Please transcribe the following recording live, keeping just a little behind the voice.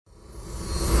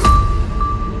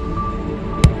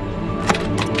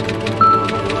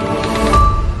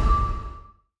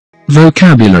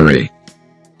Vocabulary.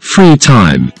 Free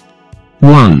time.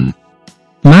 1.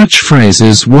 Match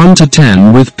phrases 1 to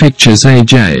 10 with pictures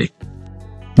AJ.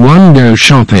 1. Go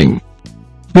shopping.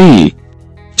 B.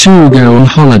 2. Go on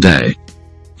holiday.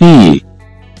 E.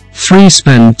 3.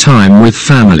 Spend time with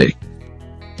family.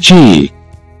 G.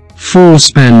 4.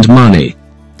 Spend money.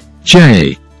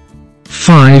 J.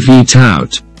 5. Eat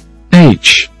out.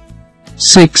 H.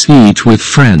 6. Eat with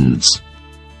friends.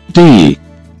 D.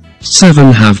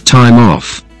 7. Have time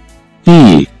off.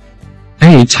 E.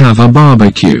 8. Have a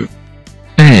barbecue.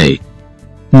 A.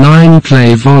 9.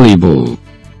 Play volleyball.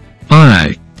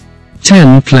 I.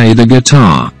 10. Play the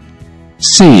guitar.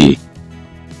 C.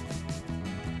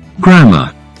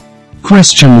 Grammar.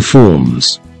 Question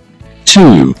forms.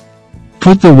 2.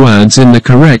 Put the words in the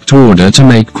correct order to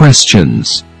make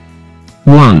questions.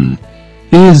 1.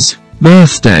 Is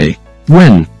birthday.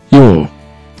 When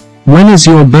is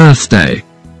your birthday?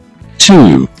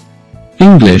 2.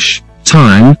 English,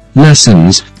 time,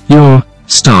 lessons, your,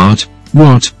 start,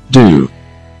 what, do.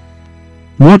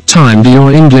 What time do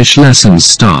your English lessons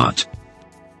start?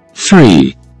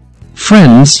 3.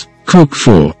 Friends, cook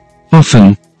for,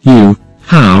 often, you,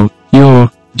 how,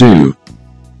 your, do.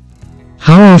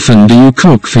 How often do you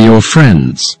cook for your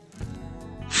friends?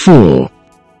 4.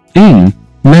 In,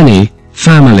 many,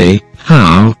 family,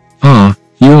 how, are,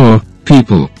 your,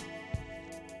 people.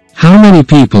 How many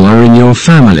people are in your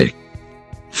family?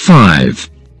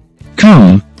 5.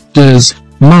 Come, does,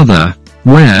 mother,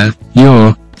 where,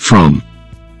 you're, from.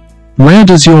 Where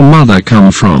does your mother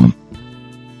come from?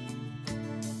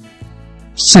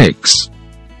 6.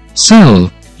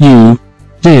 Sell, you,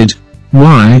 did,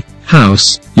 why,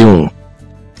 house, your.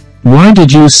 Why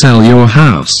did you sell your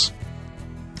house?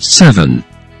 7.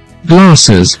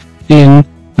 Glasses, in,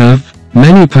 of,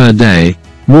 many per day,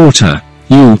 water,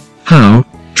 you, how,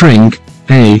 drink,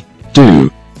 a,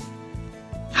 do.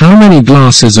 How many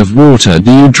glasses of water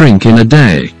do you drink in a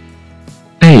day?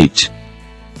 8.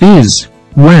 Is,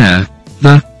 where,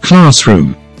 the,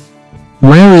 classroom.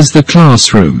 Where is the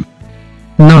classroom?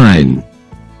 9.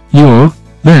 Your,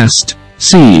 best,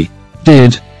 see,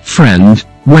 did, friend,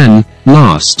 when,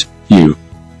 last, you.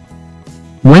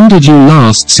 When did you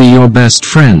last see your best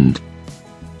friend?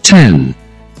 10.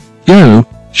 Go,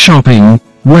 shopping,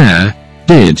 where,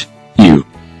 did, you.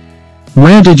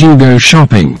 Where did you go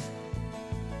shopping?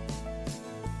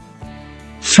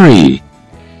 3.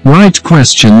 Write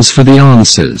questions for the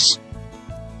answers.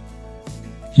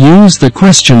 Use the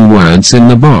question words in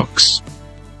the box.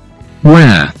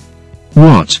 Where?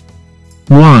 What?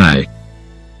 Why?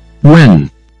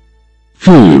 When?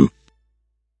 Who?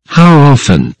 How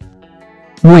often?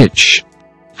 Which?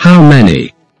 How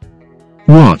many?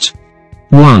 What?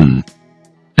 1.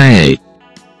 A.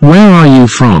 Where are you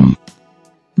from?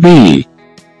 B.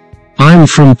 I'm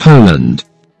from Poland.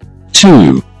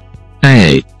 2.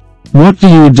 A. What do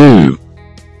you do?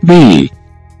 B.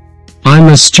 I'm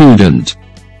a student.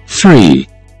 3.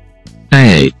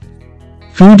 A.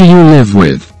 Who do you live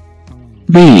with?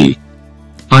 B.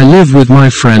 I live with my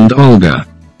friend Olga.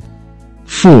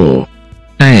 4.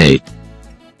 A.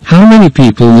 How many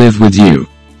people live with you?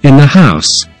 In the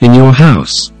house, in your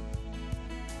house?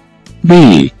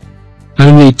 B.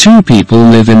 Only 2 people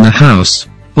live in the house,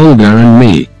 Olga and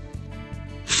me.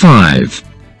 5.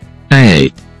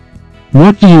 A.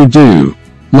 What do you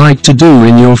like to do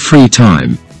in your free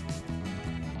time?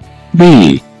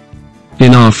 B.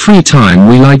 In our free time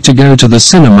we like to go to the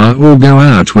cinema or go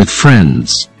out with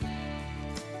friends.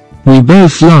 We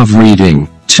both love reading,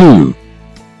 too.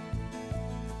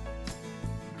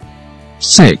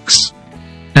 6.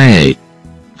 A.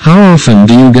 How often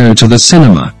do you go to the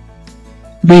cinema?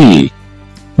 B.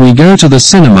 We go to the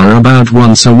cinema about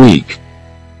once a week.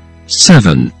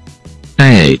 7.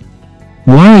 A.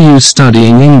 Why are you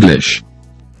studying English?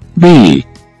 B.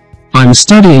 I'm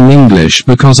studying English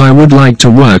because I would like to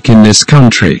work in this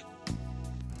country.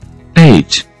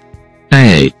 8.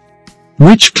 A.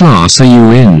 Which class are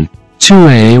you in,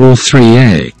 2A or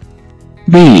 3A?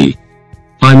 B.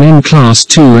 I'm in class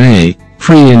 2A,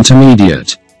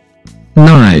 pre-intermediate.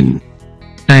 9.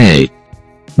 A.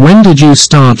 When did you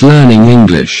start learning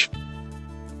English?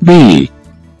 B.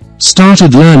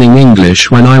 Started learning English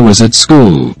when I was at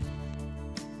school.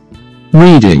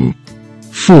 Reading.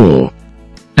 4.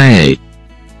 A.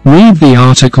 Read the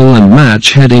article and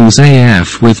match headings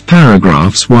AF with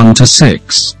paragraphs 1 to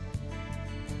 6.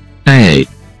 A.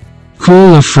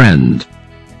 Call a friend.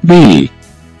 B.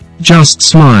 Just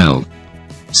smile.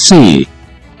 C.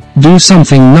 Do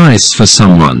something nice for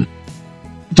someone.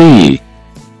 D.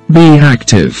 Be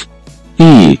active.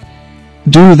 E.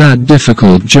 Do that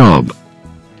difficult job.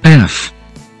 F.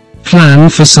 Plan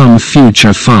for some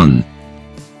future fun.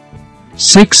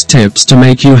 6 tips to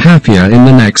make you happier in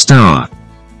the next hour.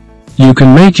 You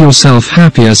can make yourself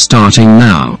happier starting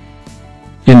now.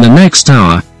 In the next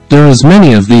hour, do as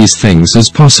many of these things as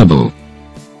possible.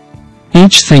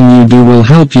 Each thing you do will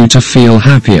help you to feel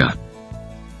happier.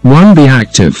 1. Be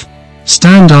active.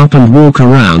 Stand up and walk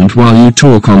around while you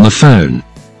talk on the phone.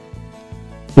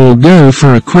 Or go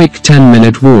for a quick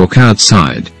 10-minute walk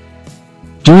outside.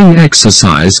 Doing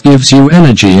exercise gives you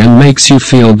energy and makes you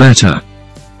feel better.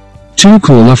 2.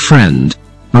 Call a friend.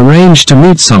 Arrange to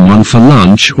meet someone for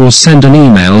lunch or send an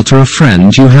email to a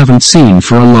friend you haven't seen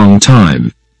for a long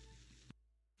time.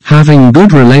 Having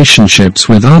good relationships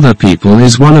with other people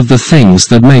is one of the things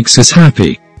that makes us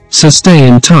happy, so stay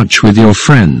in touch with your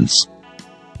friends.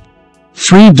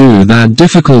 3. Do that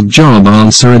difficult job.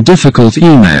 Answer a difficult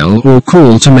email or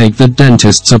call to make the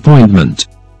dentist's appointment.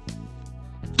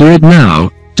 Do it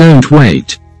now, don't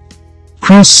wait.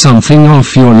 Cross something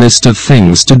off your list of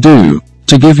things to do,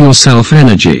 to give yourself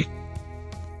energy.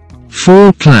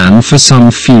 4. Plan for some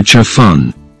future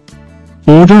fun.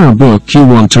 Order a book you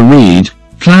want to read,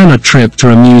 plan a trip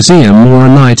to a museum or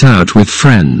a night out with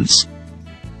friends.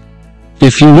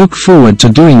 If you look forward to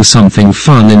doing something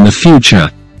fun in the future,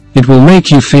 it will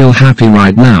make you feel happy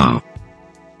right now.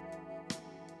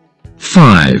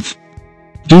 5.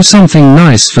 Do something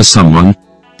nice for someone.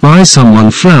 Buy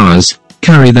someone flowers,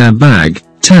 carry their bag,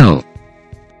 tell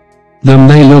them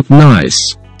they look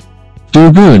nice.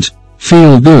 Do good,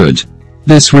 feel good.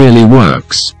 This really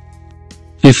works.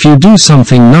 If you do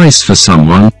something nice for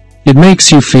someone, it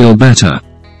makes you feel better.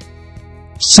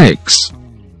 6.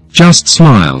 Just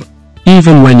smile,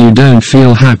 even when you don't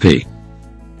feel happy.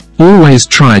 Always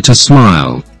try to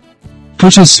smile.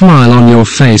 Put a smile on your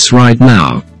face right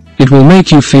now. It will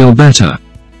make you feel better.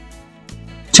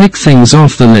 Tick things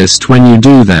off the list when you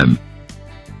do them.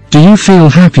 Do you feel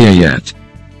happier yet?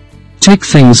 Tick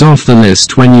things off the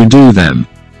list when you do them.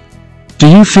 Do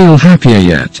you feel happier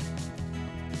yet?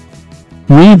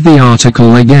 Read the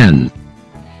article again.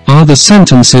 Are the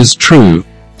sentences true,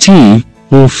 T,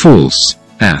 or false,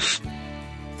 F?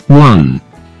 1.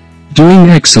 Doing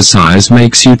exercise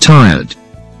makes you tired.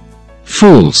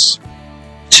 False.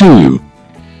 2.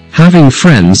 Having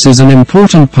friends is an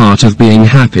important part of being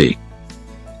happy.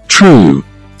 True.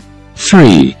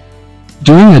 3.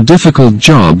 Doing a difficult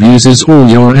job uses all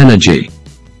your energy.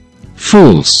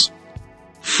 False.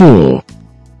 4.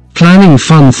 Planning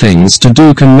fun things to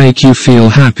do can make you feel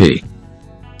happy.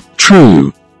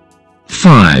 True.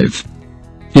 5.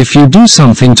 If you do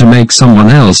something to make someone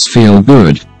else feel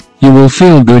good, you will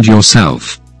feel good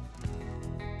yourself.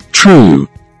 True.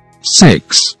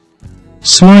 6.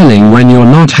 Smiling when you're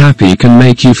not happy can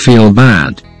make you feel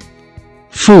bad.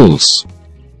 False.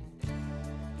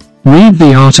 Read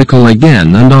the article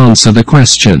again and answer the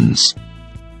questions.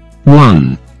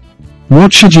 1.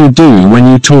 What should you do when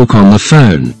you talk on the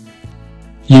phone?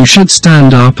 You should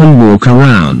stand up and walk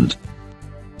around.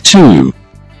 2.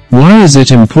 Why is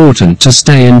it important to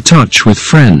stay in touch with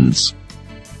friends?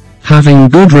 Having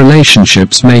good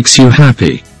relationships makes you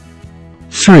happy.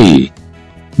 3.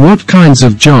 What kinds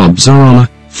of jobs are on a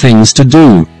things to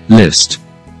do list?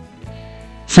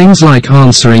 Things like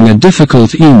answering a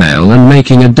difficult email and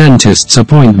making a dentist's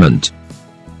appointment.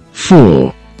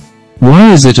 4.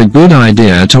 Why is it a good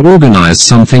idea to organize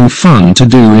something fun to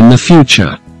do in the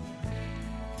future?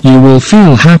 You will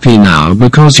feel happy now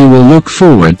because you will look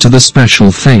forward to the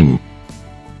special thing.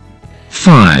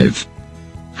 5.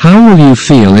 How will you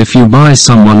feel if you buy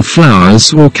someone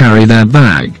flowers or carry their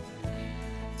bag?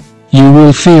 You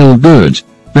will feel good,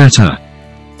 better.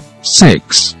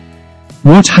 6.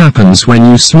 What happens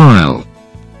when you smile?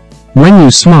 When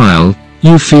you smile,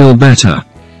 you feel better.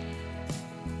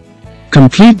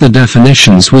 Complete the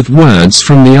definitions with words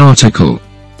from the article.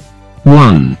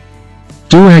 1.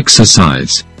 Do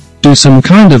exercise. Do some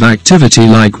kind of activity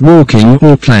like walking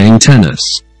or playing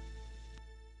tennis.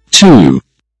 2.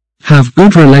 Have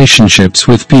good relationships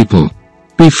with people.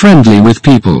 Be friendly with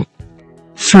people.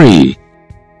 3.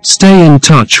 Stay in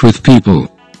touch with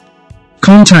people.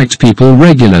 Contact people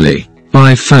regularly,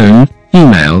 by phone,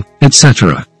 email,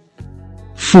 etc.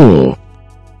 4.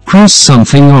 Cross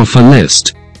something off a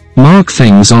list. Mark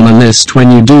things on a list when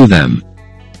you do them.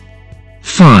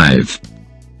 5.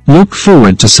 Look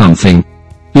forward to something.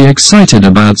 Be excited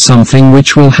about something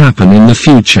which will happen in the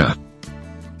future.